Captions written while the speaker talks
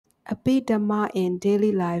Abhidhamma in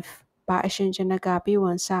Daily Life by Ashin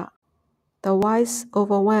Janakabhivamsa. The wise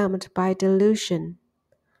overwhelmed by delusion.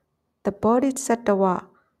 The Bodhisattva,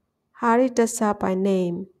 Haridasa by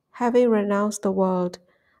name, having renounced the world,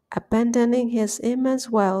 abandoning his immense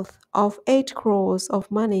wealth of 8 crores of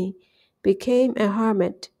money, became a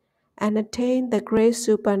hermit and attained the great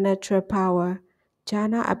supernatural power,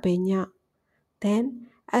 Janakabhivamsa. Then,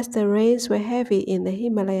 as the rains were heavy in the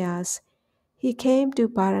Himalayas, he came to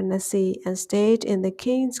Varanasi and stayed in the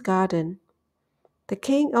king's garden. The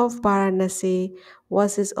king of Varanasi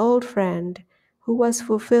was his old friend, who was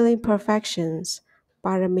fulfilling perfections,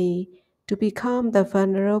 Parami, to become the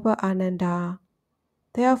venerable Ananda.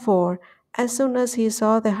 Therefore, as soon as he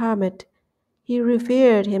saw the hermit, he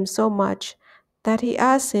revered him so much that he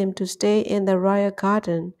asked him to stay in the royal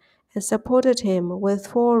garden and supported him with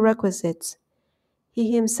 4 requisites.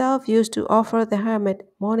 He himself used to offer the hermit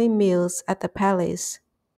morning meals at the palace.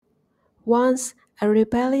 Once a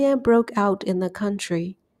rebellion broke out in the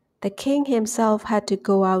country. The king himself had to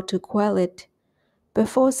go out to quell it.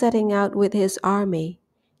 Before setting out with his army,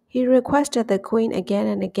 he requested the queen again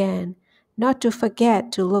and again not to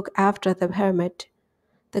forget to look after the hermit.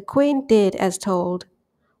 The queen did as told.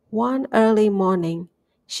 One early morning,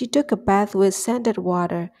 she took a bath with scented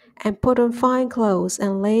water and put on fine clothes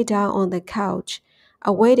and lay down on the couch,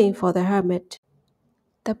 awaiting for the hermit.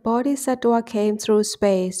 The Bodhisattva came through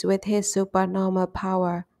space with his supernormal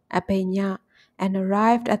power, Abhidhamma, and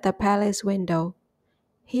arrived at the palace window.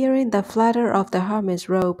 Hearing the flutter of the hermit's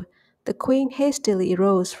robe, the queen hastily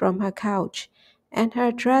rose from her couch, and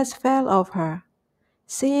her dress fell off her.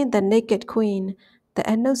 Seeing the naked queen, the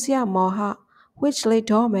Anusia Moha, which lay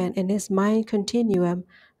dormant in his mind continuum,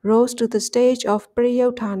 rose to the stage of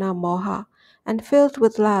Priyotana Moha, and filled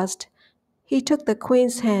with lust, he took the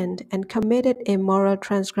queen's hand and committed immoral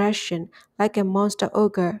transgression like a monster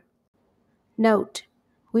ogre. Note: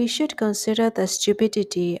 we should consider the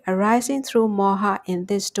stupidity arising through Moha in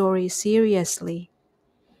this story seriously.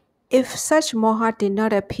 If such Moha did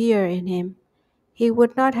not appear in him, he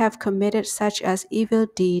would not have committed such an evil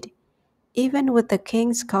deed, even with the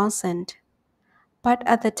king's consent. But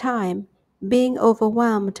at the time, being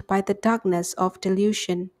overwhelmed by the darkness of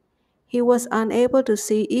delusion, he was unable to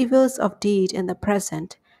see evils of deed in the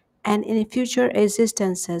present and in future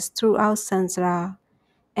existences throughout samsara,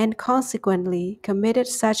 and consequently committed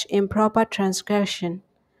such improper transgression.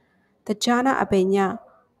 The Janakabhivamsa,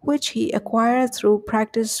 which he acquired through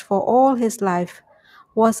practice for all his life,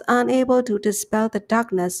 was unable to dispel the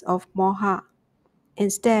darkness of Moha.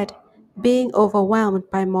 Instead, being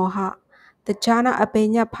overwhelmed by Moha, the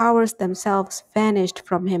Janakabhivamsa powers themselves vanished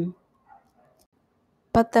from him.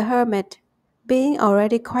 But the hermit, being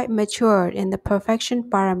already quite matured in the perfection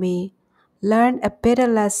parami, learned a bitter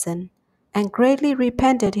lesson and greatly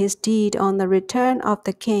repented his deed on the return of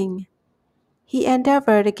the king. He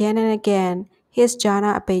endeavored again and again his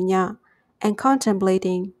Janakabhivamsa and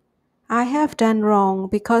contemplating, I have done wrong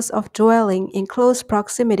because of dwelling in close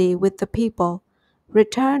proximity with the people,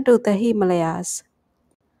 returned to the Himalayas.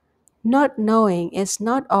 Not knowing is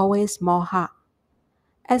not always Moha.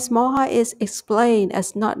 As Moha is explained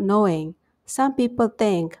as not knowing, some people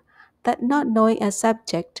think that not knowing a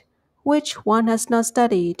subject which one has not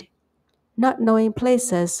studied, not knowing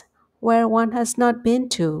places where one has not been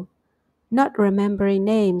to, not remembering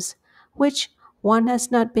names which one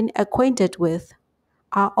has not been acquainted with,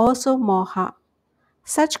 are also Moha.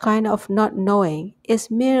 Such kind of not knowing is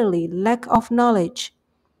merely lack of knowledge.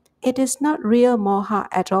 It is not real Moha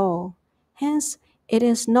at all. Hence, it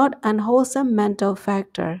is not unwholesome mental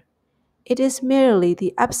factor. It is merely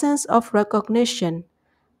the absence of recognition,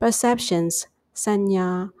 perceptions,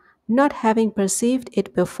 sanya, not having perceived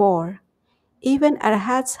it before. Even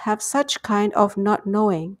arhats have such kind of not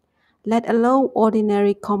knowing, let alone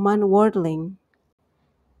ordinary common worldling.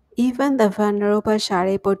 Even the Venerable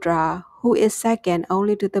Shariputra, who is second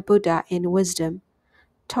only to the Buddha in wisdom,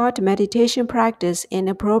 taught meditation practice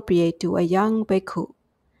inappropriate to a young bhikkhu.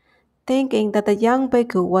 Thinking that the young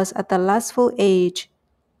bhikkhu was at the lustful age,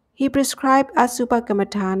 he prescribed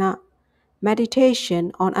asubhakamatthana,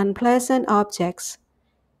 meditation on unpleasant objects,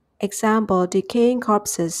 example decaying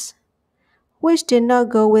corpses, which did not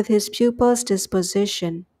go with his pupil's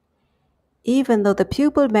disposition. Even though the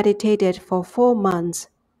pupil meditated for 4 months,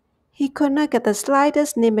 he could not get the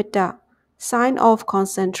slightest nimitta, sign of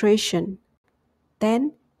concentration.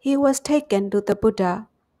 Then he was taken to the Buddha,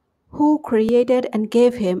 who created and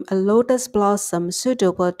gave him a lotus blossom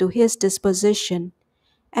suitable to his disposition,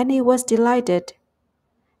 and he was delighted.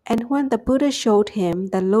 And when the Buddha showed him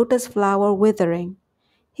the lotus flower withering,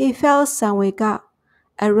 he felt samvega,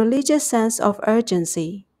 a religious sense of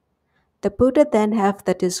urgency. The Buddha then had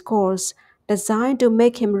the discourse designed to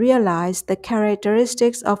make him realize the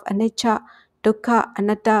characteristics of anicca, dukkha,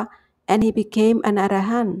 anatta, and he became an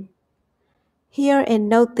arahant. Herein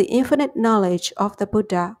note the infinite knowledge of the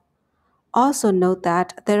Buddha. Also note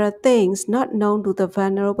that there are things not known to the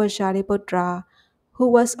Venerable Shariputra, who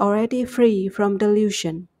was already free from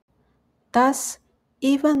delusion. Thus,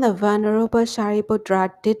 even the Venerable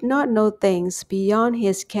Shariputra did not know things beyond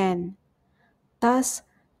his ken. Thus,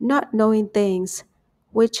 not knowing things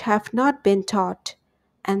which have not been taught,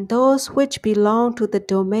 and those which belong to the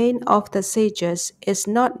domain of the sages, is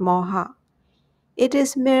not moha. It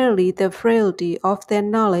is merely the frailty of their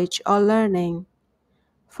knowledge or learning.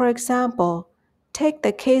 For example, take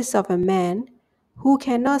the case of a man who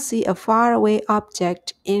cannot see a faraway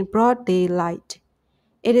object in broad daylight.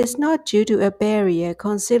 It is not due to a barrier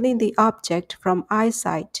concealing the object from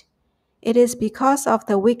eyesight. It is because of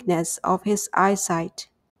the weakness of his eyesight.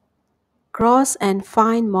 Gross and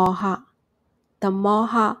fine moha. The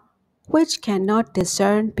moha, which cannot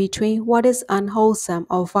discern between what is unwholesome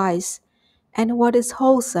or vice and what is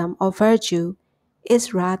wholesome or virtue,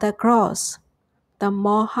 is rather gross. The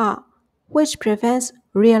moha, which prevents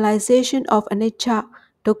realization of anicca,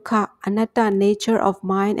 dukkha, anatta nature of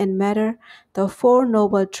mind and matter, the Four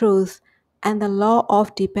Noble Truths, and the law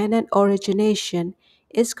of dependent origination,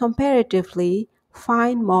 is comparatively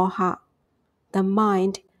fine moha. The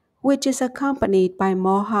mind, which is accompanied by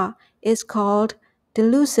moha, is called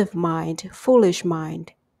delusive mind, foolish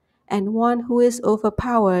mind, and one who is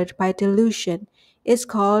overpowered by delusion is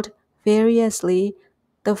called variously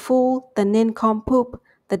the fool, the nincompoop,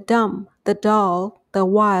 the dumb, the dull, the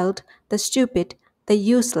wild, the stupid, the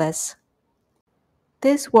useless.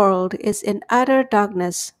 This world is in utter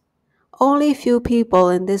darkness. Only few people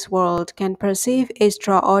in this world can perceive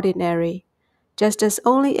extraordinary. Just as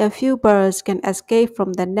only a few birds can escape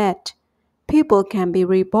from the net, people can be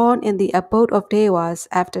reborn in the abode of devas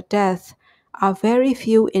after death are very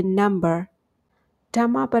few in number.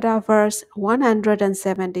 Dhammapada verse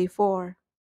 174.